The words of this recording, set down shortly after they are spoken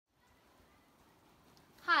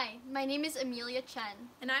Hi, my name is Amelia Chen.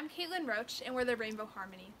 And I'm Caitlin Roach, and we're the Rainbow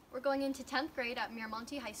Harmony. We're going into 10th grade at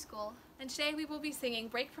Miramonte High School. And today we will be singing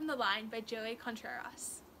Break from the Line by Joey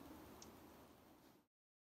Contreras.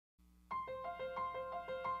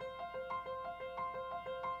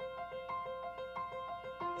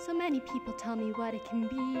 So many people tell me what it can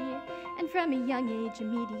be, and from a young age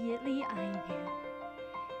immediately I knew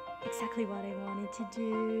exactly what I wanted to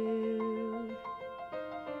do.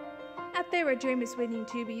 Out there a dream is waiting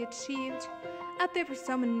to be achieved. Out there for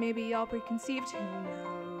someone maybe all preconceived. Who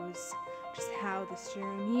knows just how this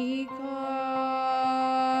journey goes?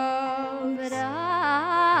 But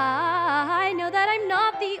I know that I'm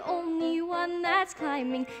not the only one that's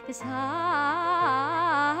climbing this high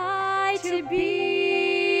to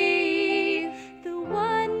be the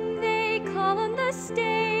one they call on the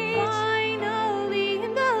stage. Finally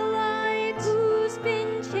in the light, who's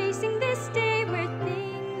been chasing this day where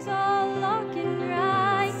things all lock and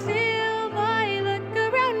right. Still I look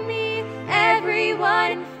around me,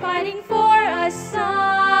 everyone fighting for a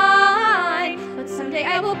sign. But someday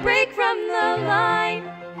I will break from the line.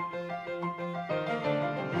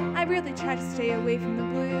 I really try to stay away from the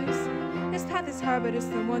blues. This path is hard, but it's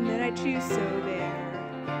the one that I choose. So there,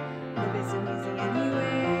 love isn't easy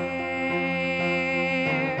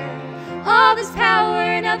anywhere. All this power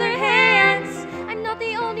in other hands. I'm not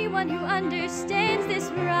the only one who understands this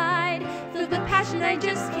ride. Filled with passion I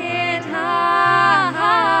just can't hide.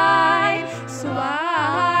 So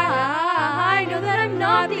I know that I'm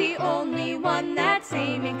not the only one that's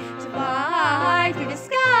aiming to fly through the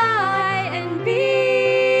sky and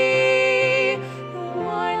be the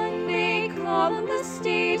one they call on the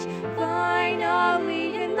stage.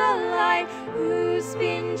 Finally in the light, who's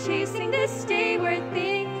been chasing this day where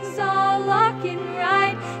things all lock and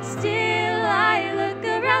right. Still I look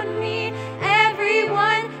around me,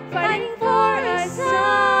 everyone fighting for a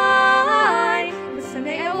sign. But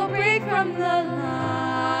someday I will break from the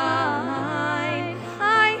line.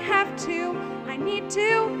 I have to, I need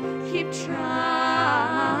to keep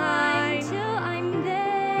trying till I'm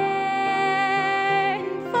there.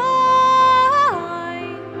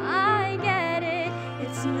 Fine, I get it,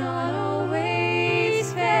 it's not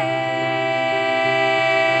always fair.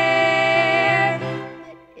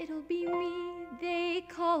 but it'll be me they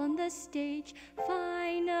call on the stage.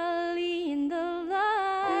 Finally in the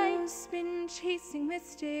light, Who's been chasing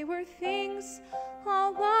this day where things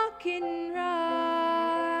all walking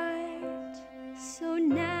right. so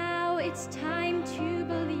now it's time to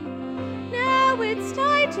believe. Now it's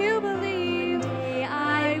time to believe.